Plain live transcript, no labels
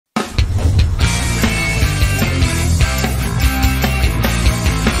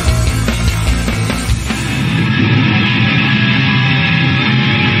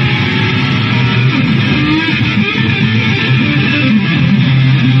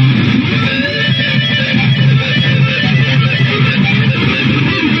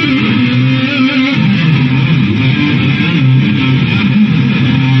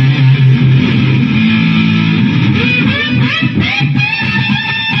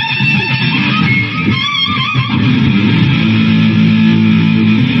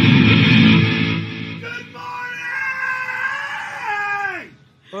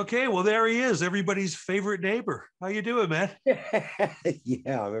Okay, well, there he is, everybody's favorite neighbor. How you doing, man?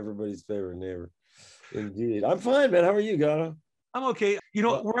 Yeah, I'm everybody's favorite neighbor. Indeed. I'm fine, man. How are you, Ghana? I'm okay.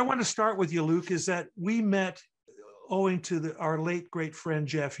 Where I want to start with you, Luke, is that we met owing to our late great friend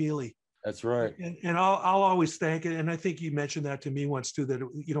Jeff Healy. That's right. And I'll always thank it. And I think you mentioned that to me once too, that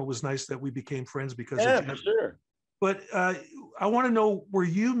it was nice that we became friends because of Jeff. For sure. But I want to know where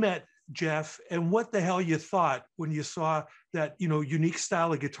you met Jeff and what the hell you thought when you saw that unique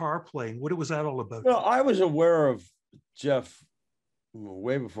style of guitar playing. What was that all about? Well, I was aware of Jeff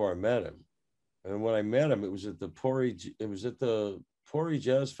way before I met him, and when I met him, it was at the Pori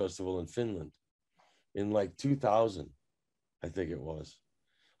Jazz Festival in Finland in like 2000, I think it was.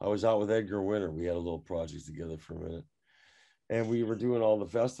 I was out with Edgar Winter. We had a little project together for a minute, and we were doing all the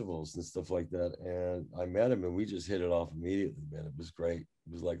festivals and stuff like that. And I met him, and we just hit it off immediately, man. It was great.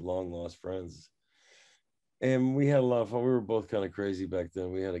 It was like long lost friends. And we had a lot of fun. We were both kind of crazy back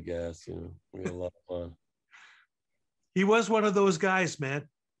then. We had a gas, we had a lot of fun. He was one of those guys, man.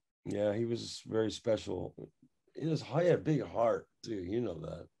 Yeah, he was very special. He had a big heart too. You know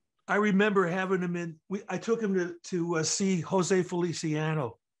that. I remember having him in. I took him to see Jose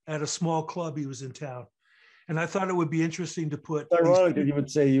Feliciano at a small club he was in town, and I thought it would be interesting to put. It's ironic that you would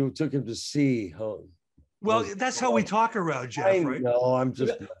say you took him to see. Well, that's how we talk around Jeff, right? No, I'm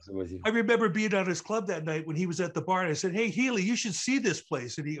just messing with you. I remember being at his club that night when he was at the bar, and I said, "Hey, Healy, you should see this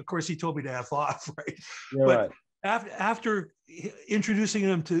place." And of course, he told me to F off, right? You're but right. After introducing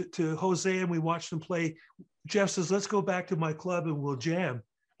him to Jose and we watched him play, Jeff says, "Let's go back to my club and we'll jam."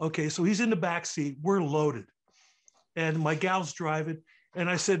 Okay, so he's in the back seat. We're loaded. And my gal's driving.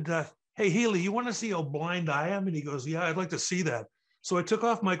 And I said, "Hey, Healy, you want to see how blind I am?" And he goes, "Yeah, I'd like to see that." So I took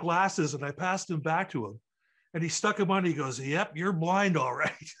off my glasses and I passed them back to him. And he stuck him on. He goes, "Yep, you're blind, all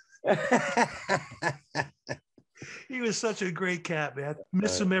right." He was such a great cat, man.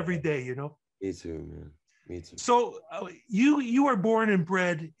 Miss him every day, Me too, man. Me too. So you were born and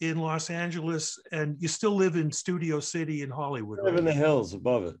bred in Los Angeles, and you still live in Studio City in Hollywood. I live in the hills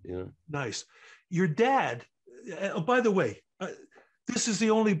above it, Nice. Your dad, by the way, this is the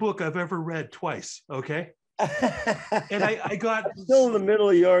only book I've ever read twice, okay? And I got... I'm still in the middle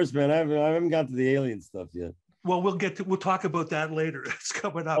of yours, man. I haven't got to the alien stuff yet. Well, we'll talk about that later. It's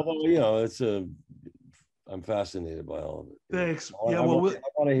coming up. Although, I'm fascinated by all of it. Thanks. I want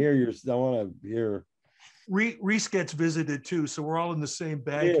to hear Reese gets visited too, so we're all in the same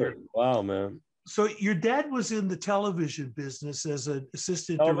bag here. Wow, man. So your dad was in the television business as an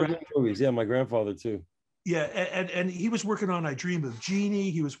assistant director. Movies. Yeah, my grandfather too. Yeah, and he was working on I Dream of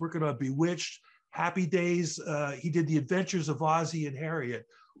Jeannie. He was working on Bewitched, Happy Days. He did The Adventures of Ozzie and Harriet.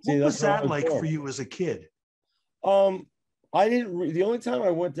 What was that like for you as a kid? I didn't. The only time I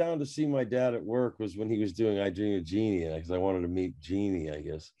went down to see my dad at work was when he was doing I Dream of Jeannie, because I wanted to meet Jeannie, I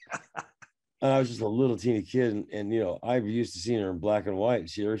guess. And I was just a little teeny kid, and I used to seeing her in black and white.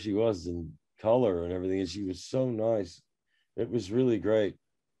 Here she was in color and everything, and she was so nice. It was really great.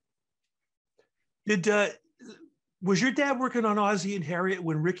 Was your dad working on Ozzie and Harriet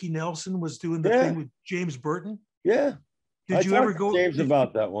when Ricky Nelson was doing the thing with James Burton? Yeah. Did you ever go James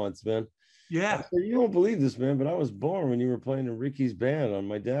about that once, man? Yeah. Said, "You won't believe this, man, but I was born when you were playing in Ricky's band. And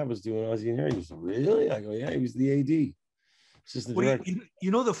my dad was doing Ozzie and Harriet." He said, "Really?" I go, "Yeah, he was the AD."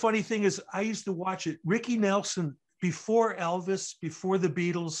 The funny thing is, I used to watch it. Ricky Nelson, before Elvis, before the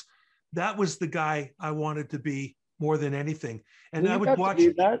Beatles, that was the guy I wanted to be more than anything. And I would watch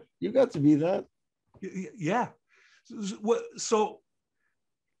that. You got to be that. Yeah. So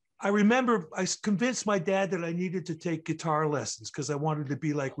I remember I convinced my dad that I needed to take guitar lessons because I wanted to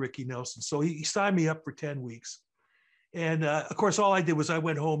be like Ricky Nelson. So he signed me up for 10 weeks. And of course, all I did was I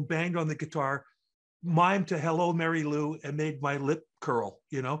went home, banged on the guitar, mimed to Hello, Mary Lou, and made my lip curl,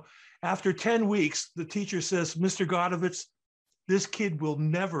 After 10 weeks, the teacher says, "Mr. Godovitz, this kid will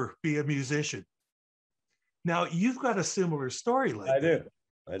never be a musician." Now, you've got a similar story like that.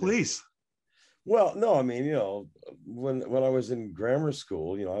 I do. Please. Well, no, I mean, when I was in grammar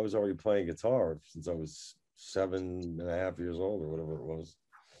school, I was already playing guitar since I was 7.5 years old or whatever it was.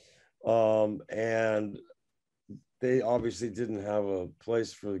 And they obviously didn't have a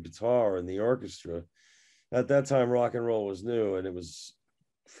place for the guitar in the orchestra. At that time, rock and roll was new and it was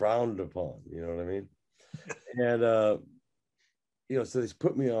frowned upon, you know what I mean? And, so they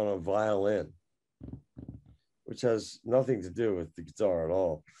put me on a violin, which has nothing to do with the guitar at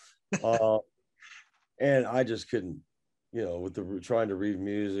all. And I just couldn't, with trying to read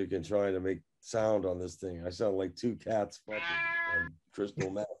music and trying to make sound on this thing. I sound like two cats fucking on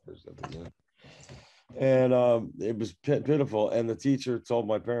crystal meth or something, And it was pitiful. And the teacher told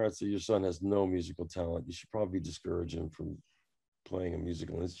my parents that your son has no musical talent. You should probably discourage him from playing a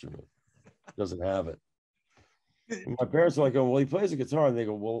musical instrument. Doesn't have it. And my parents are like, oh, well, he plays a guitar. And they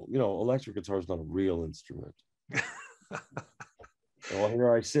go, well, you know, electric guitar is not a real instrument. Well,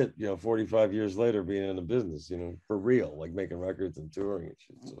 here I sit, you know, 45 years later being in the business, you know, for real, like making records and touring and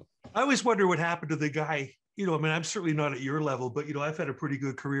shit. So I always wonder what happened to the guy. You know, I mean, I'm certainly not at your level, but, you know, I've had a pretty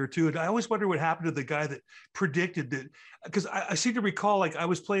good career too. And I always wonder what happened to the guy that predicted that, because I seem to recall, like, I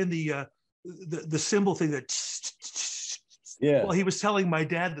was playing the cymbal thing that, yeah. well, he was telling my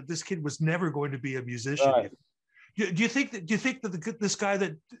dad that this kid was never going to be a musician. Right. Do you think that this guy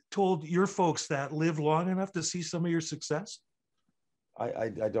that told your folks that lived long enough to see some of your success? I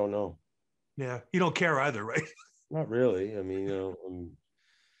don't know. Yeah, you don't care either, right? Not really. I mean,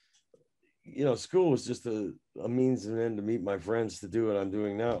 you know, school was just a means and end to meet my friends to do what I'm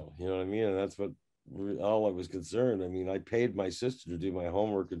doing now. You know what I mean? And that's what all I was concerned. I mean, I paid my sister to do my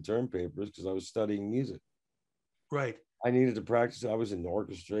homework and term papers because I was studying music. Right. I needed to practice. I was in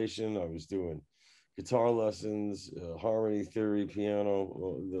orchestration. I was doing guitar lessons, harmony theory,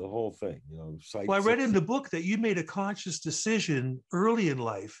 piano, the whole thing. You know. Well, I read in the book that you made a conscious decision early in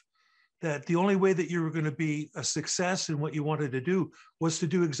life that the only way that you were going to be a success in what you wanted to do was to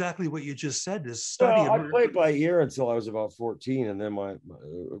do exactly what you just said, is study. Well, I played by ear until I was about 14, and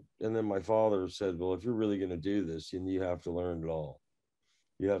then my father said, "Well, if you're really going to do this, then you have to learn it all.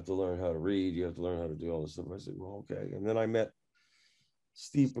 You have to learn how to read. You have to learn how to do all this stuff." I said, "Well, okay." And then I met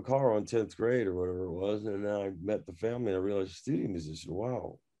Steve Lukather in 10th grade or whatever it was, and then I met the family and I realized studio musician.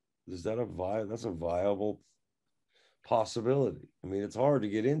 Wow, is that that's a viable possibility? I mean, it's hard to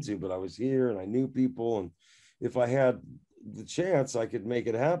get into, but I was here and I knew people, and if I had the chance, I could make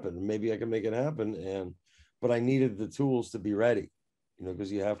it happen. Maybe I could make it happen, but I needed the tools to be ready, you know,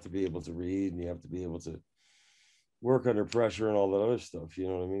 because you have to be able to read and you have to be able to work under pressure and all that other stuff, you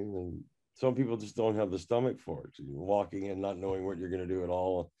know what I mean? And some people just don't have the stomach for it. You're walking in not knowing what you're going to do at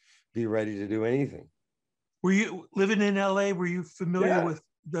all, be ready to do anything. Were you living in LA? Were you familiar with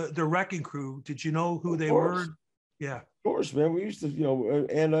the Wrecking Crew? Did you know who they were? Yeah. Of course, man. We used to, you know,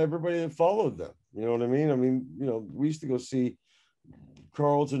 and everybody that followed them, you know what I mean? I mean, you know, we used to go see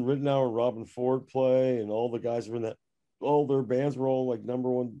Carlton Rittenauer and Robin Ford play, and all the guys were in that, all their bands were all like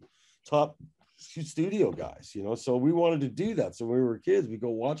 #1 top studio guys, you know? So we wanted to do that. So when we were kids, we go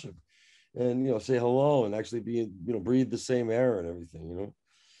watch them and, you know, say hello and actually be, you know, breathe the same air and everything, you know?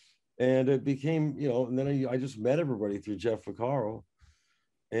 And it became, you know, and then I just met everybody through Jeff Vaccaro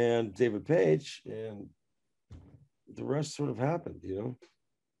and David Page, and the rest sort of happened, you know?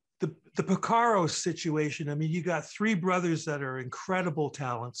 The Vaccaro situation, I mean, you got three brothers that are incredible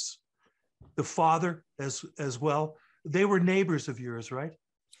talents. The father as well. They were neighbors of yours, right?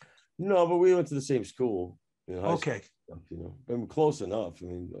 No, but we went to the same school. You know, okay. Stuff, you know, I'm close enough. I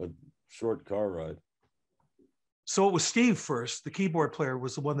mean, a short car ride. So it was Steve first. The keyboard player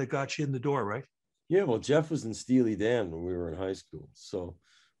was the one that got you in the door, right? Yeah, well, Jeff was in Steely Dan when we were in high school. So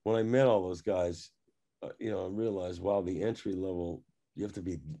when I met all those guys, you know, I realized, wow, the entry level, you have to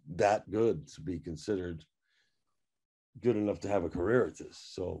be that good to be considered good enough to have a career at this.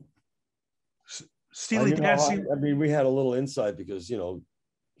 So Steely Dan. I mean, we had a little insight because, you know,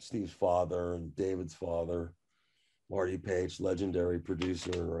 Steve's father and David's father, Marty Page, legendary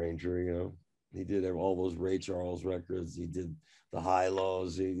producer and arranger, you know, he did all those Ray Charles records. He did the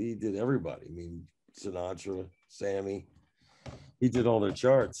high-lows. He did everybody. I mean, Sinatra, Sammy. He did all their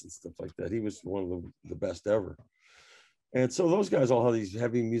charts and stuff like that. He was one of the best ever. And so those guys all have these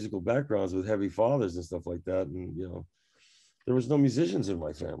heavy musical backgrounds with heavy fathers and stuff like that. And, you know, there was no musicians in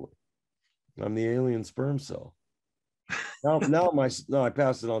my family. I'm the alien sperm cell. Now I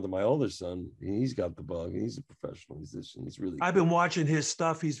passed it on to my older son. He's got the bug. He's a professional musician. He's really. I've been watching his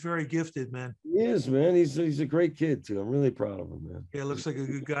stuff. He's very gifted, man. He is, man. He's a great kid too. I'm really proud of him, man. Yeah, looks like a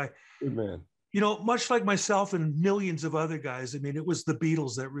good guy. Good man. You know, much like myself and millions of other guys. I mean, it was the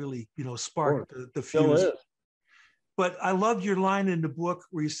Beatles that really, you know, sparked the fuse. But I loved your line in the book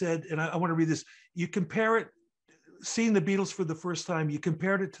where you said, and I want to read this. You compare it, seeing the Beatles for the first time. You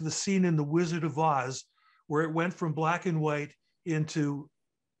compared it to the scene in The Wizard of Oz, where it went from black and white into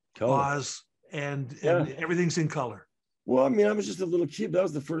color. Oz and everything's in color. Well, I mean, I was just a little kid. That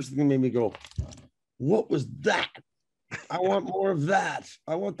was the first thing that made me go, what was that? I want more of that.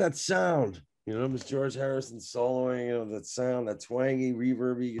 I want that sound. You know, it was George Harrison soloing, you know, that sound, that twangy,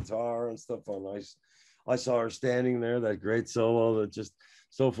 reverby guitar and stuff on ice. I saw her standing there, that great solo that just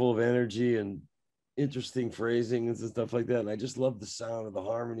so full of energy and interesting phrasing and stuff like that. And I just loved the sound of the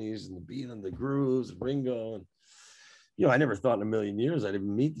harmonies and the beat and the grooves and Ringo. And, you know, I never thought in a million years I'd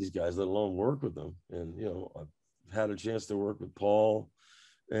even meet these guys, let alone work with them. And, you know, I've had a chance to work with Paul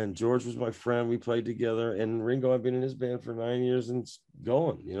and George was my friend. We played together, and Ringo, I've been in his band for 9 years and it's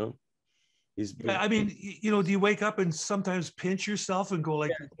going, you know. He's been, I mean, you know, do you wake up and sometimes pinch yourself and go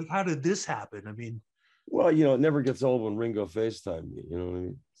like, how did this happen? I mean, well, you know, it never gets old when Ringo FaceTime me, you know what I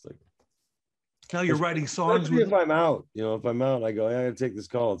mean? It's like, now you're writing songs especially with if I'm out, you know, if I'm out, I go, I gotta take this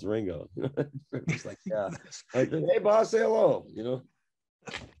call. It's Ringo. It's like, yeah. Like, hey, boss, say hello, you know.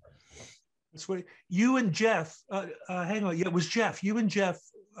 That's what you and Jeff, hang on. Yeah, it was Jeff. You and Jeff,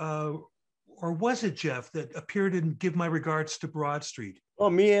 or was it Jeff that appeared in Give My Regards to Broad Street? Oh,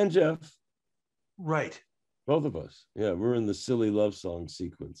 me and Jeff. Right. Both of us. Yeah, we're in the silly love song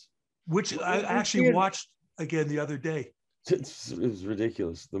sequence. Which I actually watched again the other day. It was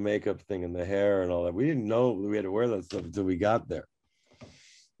ridiculous. The makeup thing and the hair and all that. We didn't know we had to wear that stuff until we got there.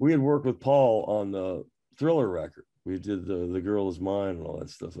 We had worked with Paul on the Thriller record. We did the Girl Is Mine and all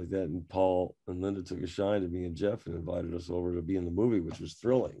that stuff like that. And Paul and Linda took a shine to me and Jeff and invited us over to be in the movie, which was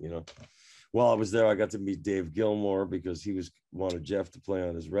thrilling, you know. While I was there, I got to meet Dave Gilmour because he wanted Jeff to play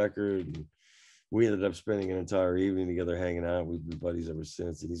on his record. And we ended up spending an entire evening together hanging out. We've been buddies ever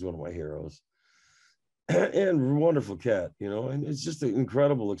since, and he's one of my heroes. And wonderful cat, you know, and it's just an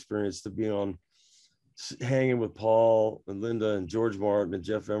incredible experience to be on, hanging with Paul and Linda and George Martin and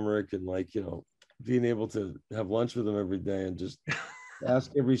Jeff Emmerich, and like, you know, being able to have lunch with them every day and just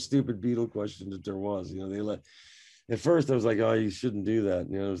ask every stupid Beatle question that there was. You know, at first I was like, oh, you shouldn't do that.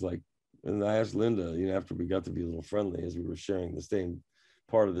 You know, it was like, and I asked Linda, you know, after we got to be a little friendly as we were sharing the same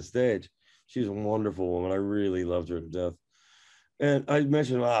part of the stage. She's a wonderful woman. I really loved her to death. And I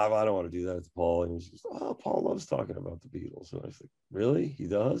mentioned, I don't want to do that to Paul. And she goes, oh, Paul loves talking about the Beatles. And I was like, really? He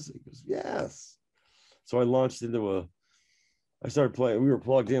does? He goes, yes. So I launched into I started playing, we were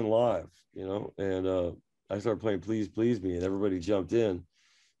plugged in live, you know, and I started playing Please Please Me, and everybody jumped in.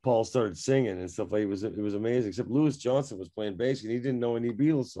 Paul started singing and stuff like it was amazing, except Louis Johnson was playing bass and he didn't know any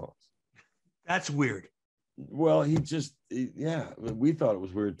Beatles songs. That's weird. Well, yeah, we thought it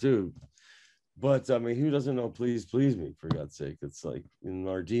was weird too. But I mean, who doesn't know Please Please Me, for God's sake? It's like in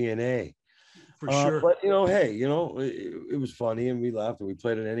our DNA. For sure. But, you know, hey, you know, it was funny and we laughed and we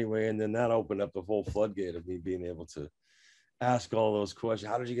played it anyway. And then that opened up the whole floodgate of me being able to ask all those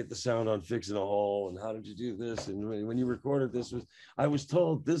questions. How did you get the sound on Fixing a Hole? And how did you do this? And when you recorded this, I was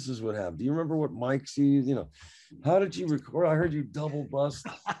told this is what happened. Do you remember what mics you used? You know, how did you record? I heard you double bust.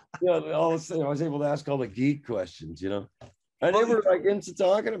 You know, all this thing. I was able to ask all the geek questions, you know. And they were like into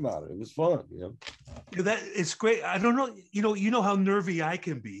talking about it. It was fun, you know. That it's great. I don't know, you know how nervy I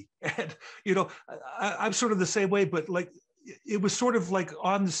can be, and you know, I'm sort of the same way. But like, it was sort of like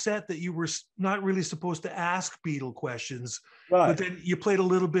on the set that you were not really supposed to ask Beatle questions, right? But then you played a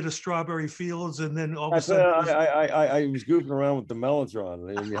little bit of Strawberry Fields, and then all of a sudden, I was goofing around with the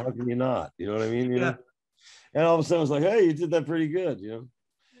Mellotron. I mean, how can you not? You know what I mean? You know? And all of a sudden, I was like, hey, you did that pretty good, you know.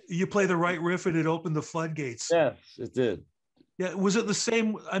 You play the right riff, and it opened the floodgates. Yes, it did. Yeah, was it the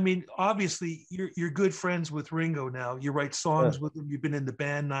same? I mean, obviously, you're good friends with Ringo now. You write songs with him. You've been in the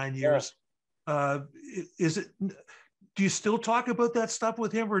band 9 years. Is it? Do you still talk about that stuff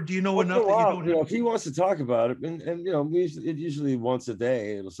with him, or do you know enough that you don't? You know, if he wants to talk about it, and you know, it usually once a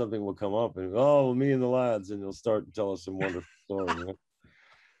day, something will come up, and me and the lads, and he'll start to tell us some wonderful story. You know?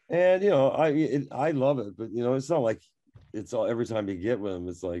 And you know, I love it, but you know, it's not like it's all every time you get with him,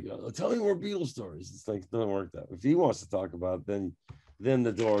 it's like, tell me more Beatles stories. It's like, it doesn't work that way. If he wants to talk about it, then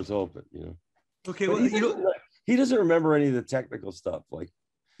the door's open, you know. Okay, well, he doesn't remember any of the technical stuff. Like,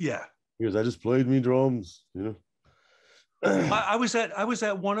 yeah, he goes, I just played me drums, you know. I was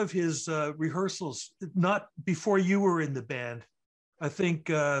at one of his rehearsals, not before you were in the band. I think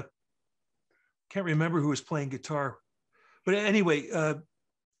can't remember who was playing guitar, but anyway,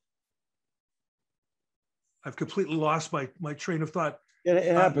 I've completely lost my train of thought.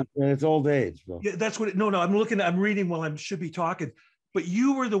 It happens, man. It's old age, bro. Yeah, that's what. No, I'm reading while I should be talking. But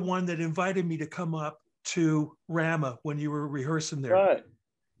you were the one that invited me to come up to Rama when you were rehearsing there. Right.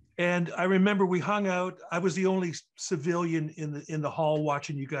 And I remember we hung out. I was the only civilian in the hall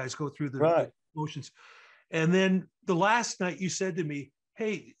watching you guys go through the motions. And then the last night you said to me,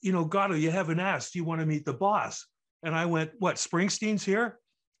 hey, you know, Gatto, you haven't asked, do you want to meet the boss? And I went, what, Springsteen's here?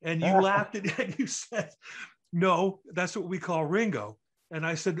 And you laughed at it and you said, no, that's what we call Ringo. And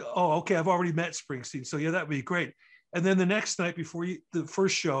I said, oh, okay, I've already met Springsteen. So yeah, that'd be great. And then the next night before the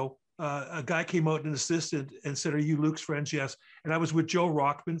first show, a guy came out, an assistant, and said, are you Luke's friends? Yes. And I was with Joe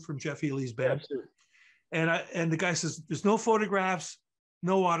Rockman from Jeff Healey's band. Absolutely. And the guy says, there's no photographs,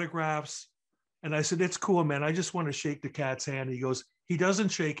 no autographs. And I said, it's cool, man. I just want to shake the cat's hand. He goes, he doesn't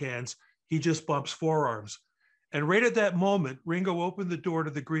shake hands. He just bumps forearms. And right at that moment, Ringo opened the door to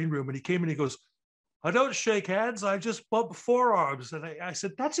the green room and he came and he goes, I don't shake hands. I just bump forearms. And I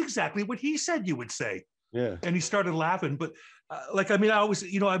said, that's exactly what he said you would say. Yeah. And he started laughing. But I mean, I always,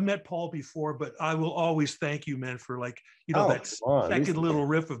 I've met Paul before, but I will always thank you, man, for that second little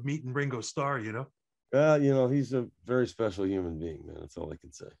riff of meeting Ringo Starr, He's a very special human being, man. That's all I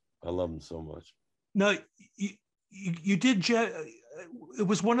can say. I love him so much. Now, you did, it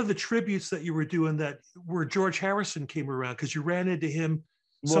was one of the tributes that you were doing where George Harrison came around because you ran into him.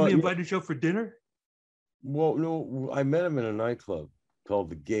 Somebody invited you out for dinner? Well, no, I met him in a nightclub called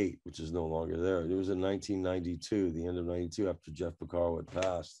The Gate, which is no longer there. It was in 1992, the end of 92, after Jeff Porcaro had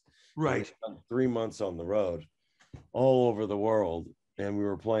passed. Right. 3 months on the road all over the world. And we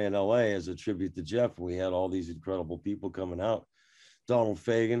were playing LA as a tribute to Jeff. And we had all these incredible people coming out. Donald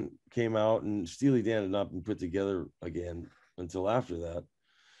Fagen came out, and Steely Dan had not been put together again until after that.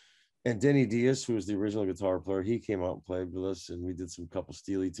 And Denny Diaz, who was the original guitar player, he came out and played with us, and we did some couple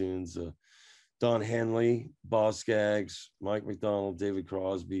Steely tunes. Don Henley, Boz Scaggs, Mike McDonald, David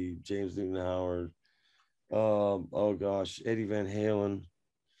Crosby, James Newton Howard, Eddie Van Halen.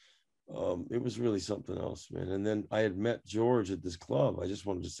 It was really something else, man. And then I had met George at this club. I just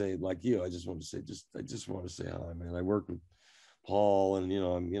wanted to say, like you, I just want to say hi, man. I worked with Paul, and I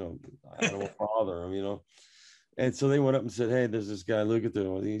don't want to bother him, And so they went up and said, hey, there's this guy,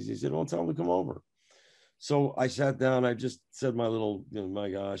 Lukather. He said, well, tell him to come over. So I sat down. I just said my little, my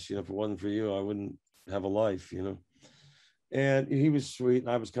gosh, if it wasn't for you, I wouldn't have a life, And he was sweet, and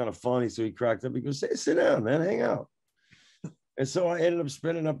I was kind of funny. So he cracked up. He goes, hey, sit down, man, hang out. And so I ended up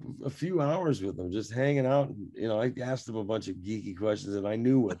spending up a few hours with him, just hanging out. And, I asked him a bunch of geeky questions, and I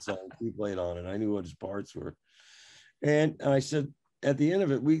knew what song he played on, and I knew what his parts were. And I said, at the end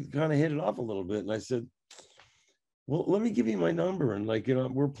of it, we kind of hit it off a little bit. And I said, well, let me give you my number. And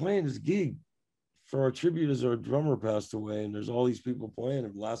we're playing this gig for our tribute as our drummer passed away. And there's all these people playing.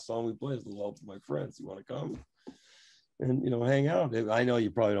 And the last song we played is The Love of My Friends. You want to come and, hang out? I know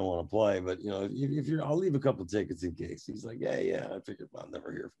you probably don't want to play, but, if you're, I'll leave a couple of tickets in case. He's like, yeah. I figured I'll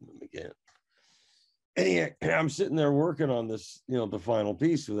never hear from him again. And I'm sitting there working on this, the final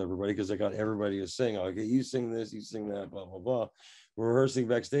piece with everybody, because I got everybody to sing. Okay, you sing this, you sing that, blah, blah, blah. We're rehearsing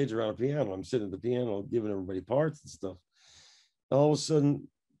backstage around a piano. I'm sitting at the piano, giving everybody parts and stuff. All of a sudden,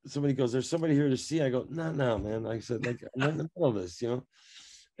 somebody goes, there's somebody here to see. I go, no, man. I said, I'm not in the middle of this,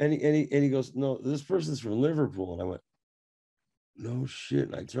 And he goes, no, this person's from Liverpool. And I went, no shit.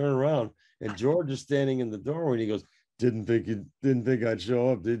 And I turn around, and George is standing in the doorway, and he goes, didn't think I'd show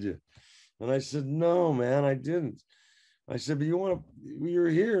up, did you? And I said, no, man, I didn't. I said, but you're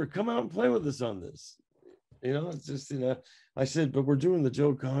here, come out and play with us on this. It's just, I said, but we're doing the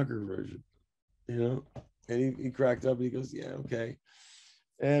Joe Cocker version, and he cracked up, and he goes, yeah, okay.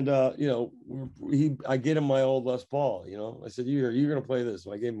 And, I get him my old Les Paul, I said, you're going to play this.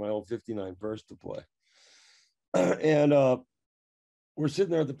 So I gave him my old 59 burst to play. And we're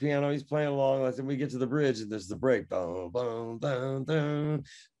sitting there at the piano. He's playing along. I said, we get to the bridge, and there's the break. Boom, boom, boom, boom.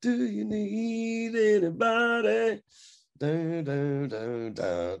 Do you need anybody? Dun, dun, dun,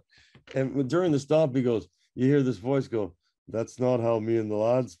 dun. And during the stop, he goes, you hear this voice go, that's not how me and the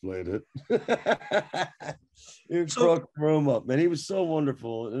lads played it. It broke the room up, man. He was so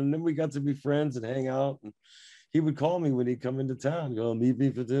wonderful. And then we got to be friends and hang out. And he would call me when he'd come into town, go, meet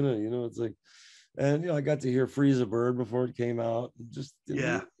me for dinner. It's like, and I got to hear Freeze a Bird before it came out. Just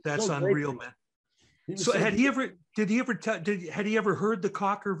that's so unreal, man. So had he ever heard the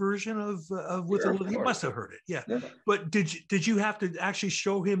Cocker version of With a Little? He must have heard it, yeah. But did you have to actually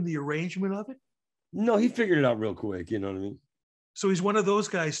show him the arrangement of it? No, he figured it out real quick. You know what I mean? So he's one of those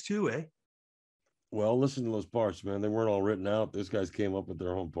guys too, eh? Well, listen to those parts, man. They weren't all written out. Those guys came up with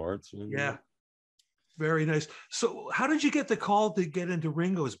their own parts. Yeah. Very nice. So how did you get the call to get into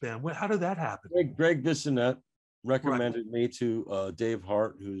Ringo's band? How did that happen? Greg Bissonette recommended me to Dave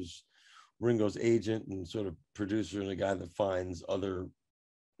Hart, who's Ringo's agent and sort of producer, and a guy that finds other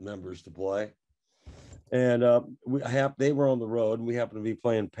members to play. And they were on the road, and we happened to be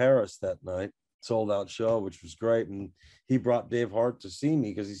playing Paris that night, sold out show, which was great. And he brought Dave Hart to see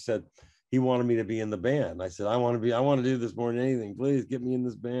me because he said he wanted me to be in the band. I said, I want to do this more than anything. Please get me in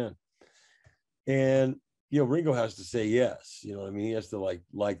this band. And, Ringo has to say yes. He has to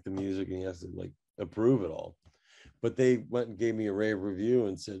like the music, and he has to approve it all. But they went and gave me a rave review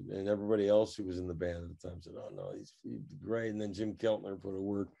and said, and everybody else who was in the band at the time said, oh no, he's great. And then Jim Keltner put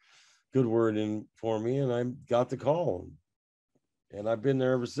a good word in for me, and I got the call, and I've been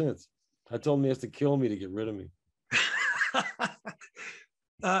there ever since. I told him he has to kill me to get rid of me.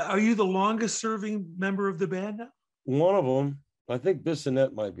 Are you the longest serving member of the band now? One of them. I think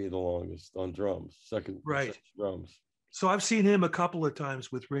Bissonette might be the longest on drums, second drums. So I've seen him a couple of times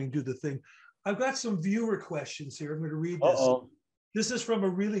with Ring do the thing. I've got some viewer questions here. I'm going to read this. Uh-oh. This is from a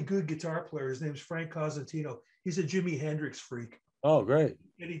really good guitar player. His name's Frank Cosentino. He's a Jimi Hendrix freak. Oh, great.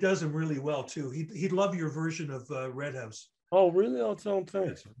 And he does them really well, too. He'd love your version of Red House. Oh, really? I'll tell him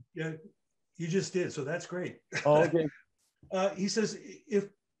thanks. Yeah, you just did. So that's great. Oh, okay. He says,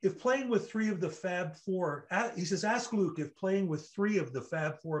 if playing with three of the Fab Four, he says, ask Luke if playing with three of the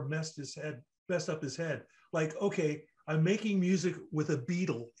Fab Four messed up his head. Like, okay, I'm making music with a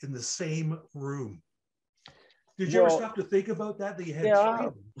Beatle in the same room. Did you ever stop to think about that? That you had three?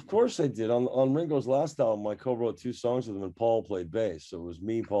 Of course I did. On Ringo's last album, I co-wrote 2 songs with him, and Paul played bass. So it was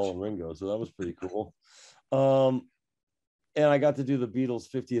me, Paul, and Ringo. So that was pretty cool. And I got to do the Beatles'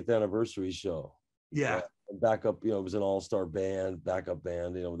 50th anniversary show. Yeah. Backup, it was an all-star band, backup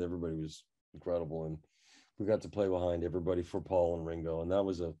band. With everybody was incredible, and we got to play behind everybody for Paul and Ringo, and that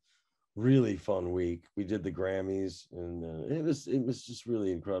was a really fun week. We did the Grammys, and it was just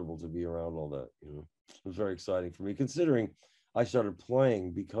really incredible to be around all that. It was very exciting for me, considering I started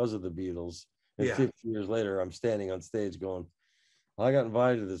playing because of the Beatles, and 50 years later, I'm standing on stage going, I got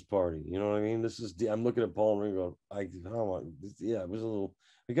invited to this party. You know what I mean? I'm looking at Paul and Ringo. It was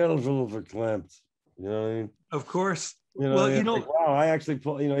I got a little verklempt. You know what I mean? Of course. Like, wow, I actually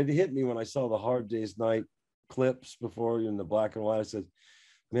pulled, it hit me when I saw the Hard Day's Night clips before in the black and white. I said,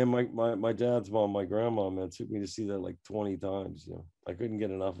 man, my dad's mom, my grandma, man, took me to see that like 20 times. I couldn't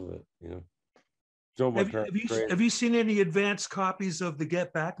get enough of it. Have you seen any advanced copies of the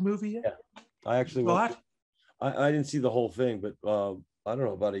Get Back movie yet? Yeah, I actually I didn't see the whole thing, but I don't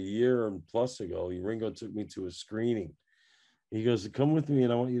know, about a year and plus ago, Ringo took me to a screening. He goes, come with me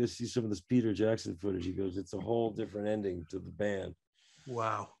and I want you to see some of this Peter Jackson footage. He goes, it's a whole different ending to the band.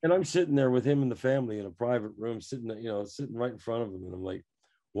 Wow. And I'm sitting there with him and the family in a private room, sitting right in front of him. And I'm like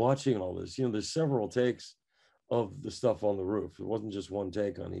watching all this. There's several takes of the stuff on the roof. It wasn't just one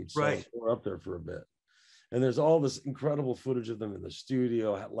take on each side. Right. We're up there for a bit. And there's all this incredible footage of them in the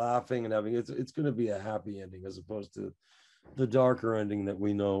studio laughing and having, it's going to be a happy ending as opposed to the darker ending that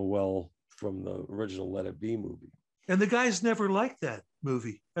we know well from the original Let It Be movie. And the guys never liked that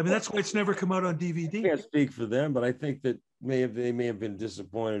movie. I mean, that's why it's never come out on DVD. I can't speak for them, but I think that they may have been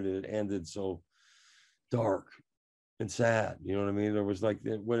disappointed it ended so dark and sad. You know what I mean? There was like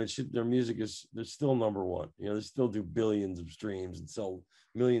when their music they're still number one. They still do billions of streams and sell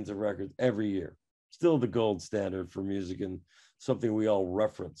millions of records every year. Still the gold standard for music and something we all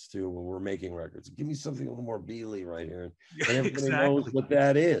reference to when we're making records. Give me something a little more Beatley right here, and everybody knows what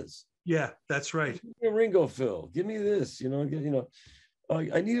that is. Yeah, that's right. Give me a Ringo fill. Give me this.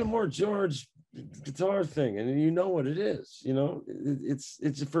 I need a more George guitar thing, and you know what it is.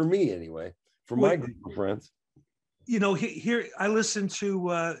 It's for me anyway. For my group of friends. Here I listened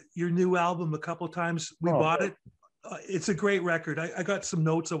to your new album a couple of times. We bought it. It's a great record. I got some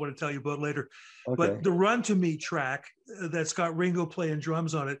notes I want to tell you about later. Okay. But the Run to Me track that's got Ringo playing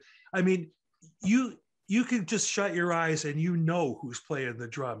drums on it. I mean, you can just shut your eyes and who's playing the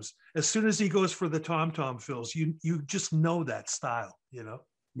drums. As soon as he goes for the tom-tom fills, you just know that style,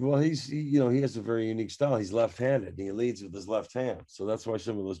 Well, he has a very unique style. He's left-handed and he leads with his left hand. So that's why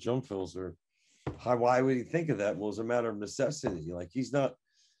some of those drum fills are why would he think of that? Well, it's a matter of necessity. Like he's not,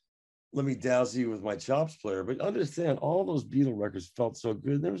 let me dazzle you with my chops player, but understand all those Beatle records felt so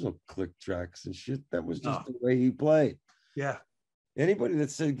good. There was no click tracks and shit. That was just the way he played. Yeah. Anybody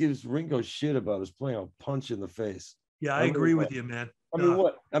that gives Ringo shit about his playing, I'll punch in the face. Yeah, I agree with you, man.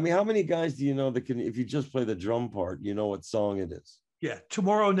 I mean, how many guys do you know that can, if you just play the drum part, you know what song it is? Yeah,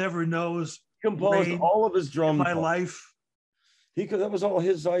 Tomorrow Never Knows. Composed all of his drum. My Life. That was all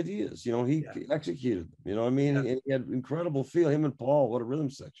his ideas. He executed them. You know what I mean? Yeah. He had incredible feel. Him and Paul, what a rhythm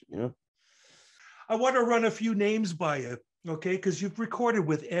section. I want to run a few names by you. Okay, because you've recorded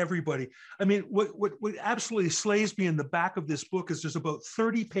with everybody. I mean, what absolutely slays me in the back of this book is there's about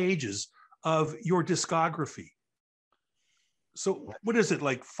 30 pages of your discography. So what is it,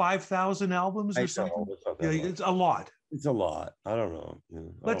 like 5,000 albums or something? Yeah, it's a lot. It's a lot. I don't know.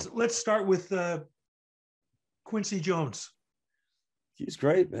 Let's start with Quincy Jones. He's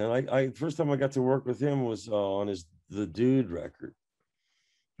great, man. I first time I got to work with him was on his The Dude record.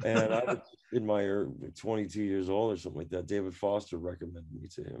 And I was in my 22 years old or something like that. David Foster recommended me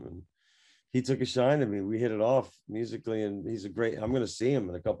to him, and he took a shine to me. We hit it off musically, and I'm going to see him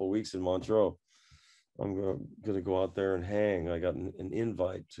in a couple of weeks in Montreux. I'm going to go out there and hang. I got an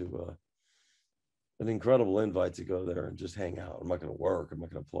invite to an incredible invite to go there and just hang out. I'm not going to work. I'm not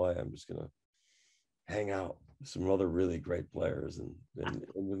going to play. I'm just going to hang out with some other really great players and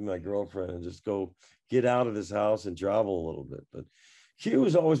with my girlfriend and just go get out of his house and travel a little bit. But Q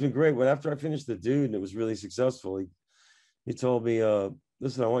has always been great. But after I finished The Dude and it was really successful, he told me,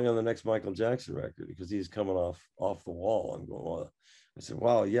 listen, I want you on the next Michael Jackson record because he's coming off the wall. I'm going, well, I said,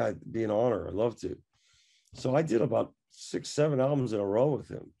 wow, yeah, it'd be an honor. I'd love to. So I did about 6, 7 albums in a row with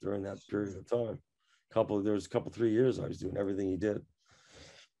him during that period of time. There was a couple, 3 years I was doing everything he did.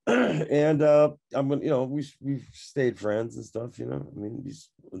 And I'm gonna, we've stayed friends and stuff, I mean, he's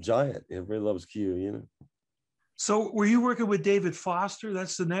a giant. Everybody loves Q. So were you working with David Foster?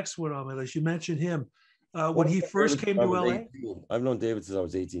 That's the next one on my list. You mentioned him when he first came to LA. I've known David since I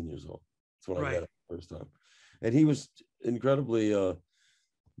was 18 years old. That's when I met him the first time. And he was incredibly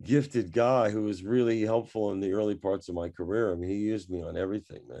gifted guy who was really helpful in the early parts of my career. I mean, he used me on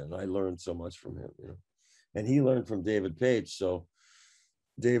everything, man. I learned so much from him, and he learned from David Page. So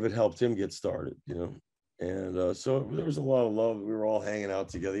David helped him get started, and so there was a lot of love. We were all hanging out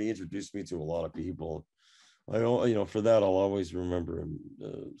together. He introduced me to a lot of people. I don't, for that, I'll always remember him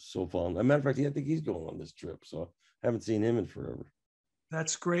so fond. As a matter of fact, I think he's going on this trip, so I haven't seen him in forever.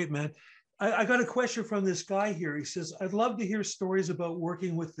 That's great, man. I got a question from this guy here. He says, I'd love to hear stories about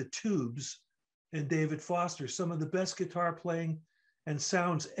working with the Tubes and David Foster, some of the best guitar playing and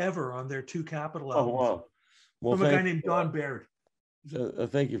sounds ever on their 2 Capitol albums. Oh, wow. Well, from a guy named Don Baird.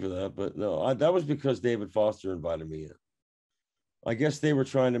 Thank you for that. But no, that was because David Foster invited me in. I guess they were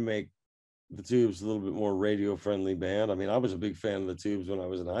trying to make the Tubes a little bit more radio-friendly band. I mean, I was a big fan of the Tubes when I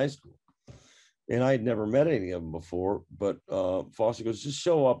was in high school. And I had never met any of them before, but Foster goes, just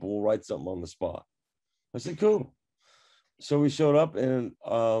show up and we'll write something on the spot. I said, cool. So we showed up and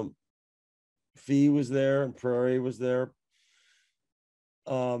Fee was there and Prairie was there.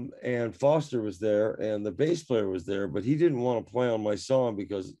 And Foster was there and the bass player was there, but he didn't want to play on my song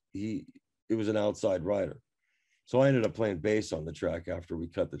because it was an outside writer. So I ended up playing bass on the track after we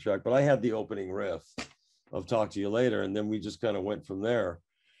cut the track, but I had the opening riff of Talk to You Later. And then we just kind of went from there.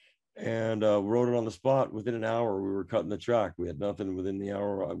 And wrote it on the spot. Within an hour, we were cutting the track. We had nothing within the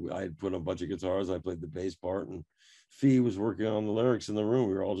hour. I had put a bunch of guitars. I played the bass part, and Fee was working on the lyrics in the room.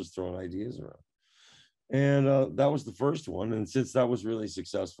 We were all just throwing ideas around. And that was the first one. And since that was really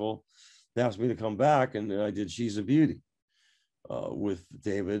successful, they asked me to come back, and I did She's a Beauty with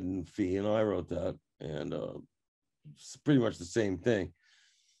David and Fee, and I wrote that. And it's pretty much the same thing.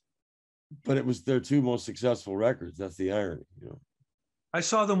 But it was their 2 most successful records. That's the irony, I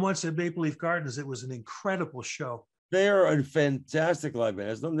saw them once at Maple Leaf Gardens. It was an incredible show. They are a fantastic live band. It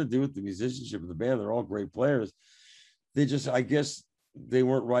has nothing to do with the musicianship of the band. They're all great players. They just, I guess, they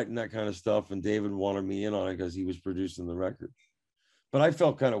weren't writing that kind of stuff, and David wanted me in on it because he was producing the record. But I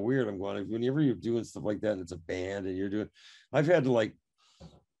felt kind of weird. I'm going, whenever you're doing stuff like that and it's a band and I've had to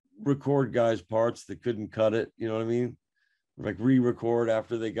record guys' parts that couldn't cut it. You know what I mean? Like re-record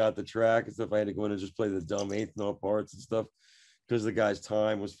after they got the track and stuff. I had to go in and just play the dumb 8th note parts and stuff. Because the guy's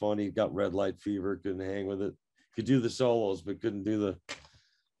time was funny, he got red light fever, couldn't hang with it. Could do the solos, but couldn't do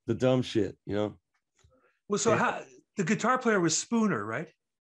the dumb shit, Well, so the guitar player was Spooner, right?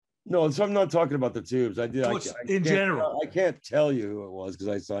 No, so I'm not talking about the Tubes. I did. In general. I can't tell you who it was because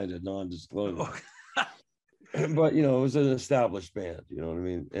I signed a non-disclosure. Okay. But, it was an established band, you know what I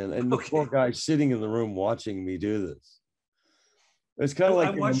mean? And the poor guy sitting in the room watching me do this. It's kind of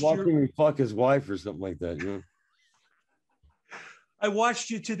like watching me fuck his wife or something like that, I watched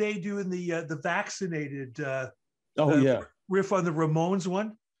you today doing the vaccinated riff on the Ramones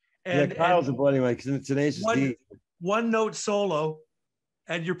one. And Kyle's a buddy of mine. Tenacious D. One note solo,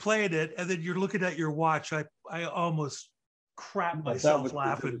 and you're playing it, and then you're looking at your watch. I almost crap myself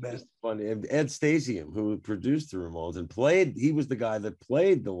laughing, man. Funny. And Ed Stasium, who produced the Ramones and he was the guy that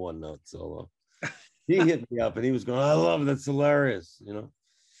played the one note solo. He hit me up and he was going, I love it. That's hilarious.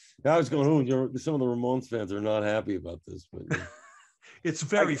 I was going, some of the Ramones fans are not happy about this, but it's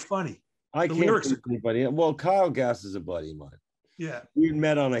very funny. I can't think anybody. Well, Kyle Gass is a buddy of mine. Yeah. We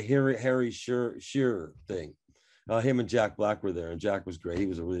met on a Harry Shearer thing. Him and Jack Black were there, and Jack was great. He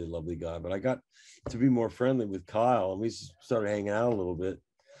was a really lovely guy. But I got to be more friendly with Kyle, and we started hanging out a little bit.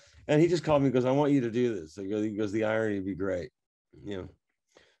 And he just called me and goes, I want you to do this. He goes, the irony would be great.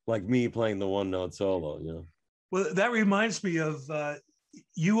 Like me playing the one note solo, Well, that reminds me of,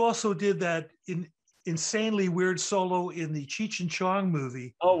 you also did that insanely weird solo in the Cheech and Chong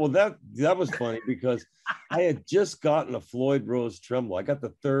movie. Oh, well, that was funny because I had just gotten a Floyd Rose tremolo. I got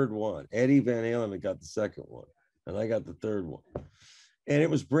the 3rd one. Eddie Van Halen had got the 2nd one, and I got the 3rd one. And it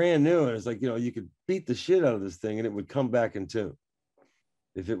was brand new, and it's like, you could beat the shit out of this thing, and it would come back in tune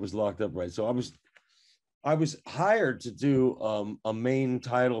if it was locked up right. So I was hired to do a main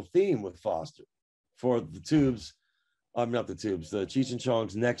title theme with Foster for the Tubes. Not the Tubes, the Cheech and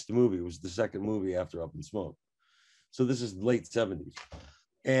Chong's next movie was the 2nd movie after Up in Smoke. So this is late 70s.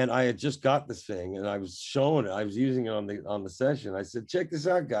 And I had just got this thing, and I was showing it. I was using it on the session. I said, "Check this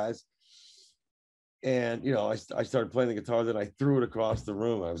out, guys." And you know, I started playing the guitar. Then I threw it across the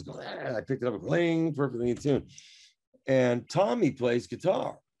room. I was going, I picked it up, playing perfectly in tune. And Tommy plays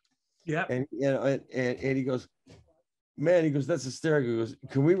guitar. Yeah. And he goes, "Man," he goes, "that's hysterical." He goes,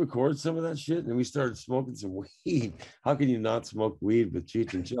 "Can we record some of that shit?" And we started smoking some weed. How can you not smoke weed with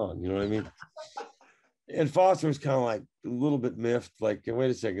Cheech and Chong? You know what I mean? And Foster was kind of like a little bit miffed, like,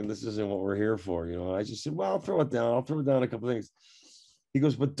 "Wait a second, this isn't what we're here for." You know, and I just said, "Well, I'll throw it down. I'll throw down a couple of things." He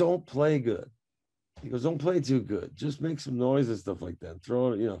goes, "But don't play good." He goes, "Don't play too good. Just make some noise and stuff like that.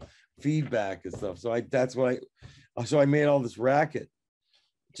 Throw it, you know, feedback and stuff." So I made all this racket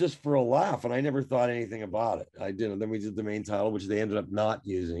just for a laugh, and I never thought anything about it. I didn't. Then we did the main title, which they ended up not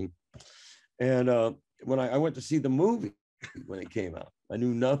using. And when I went to see the movie when it came out, I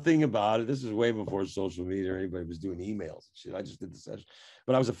knew nothing about it. This is way before social media or anybody was doing emails and shit. I just did the session,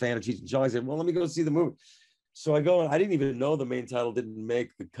 but I was a fan of Cheech and Chong. I said, "Well, let me go see the movie." So I go, and I didn't even know the main title didn't make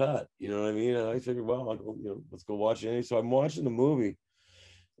the cut. You know what I mean? And I figured, well, I'll go, you know, let's go watch it anyway. So I'm watching the movie,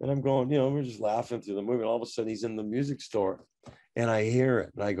 and I'm going, you know, we're just laughing through the movie. And all of a sudden, he's in the music store, and I hear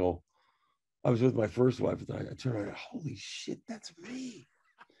it, and I go, I was with my first wife, and I turn around, holy shit, that's me.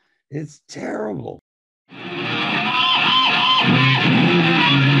 It's terrible.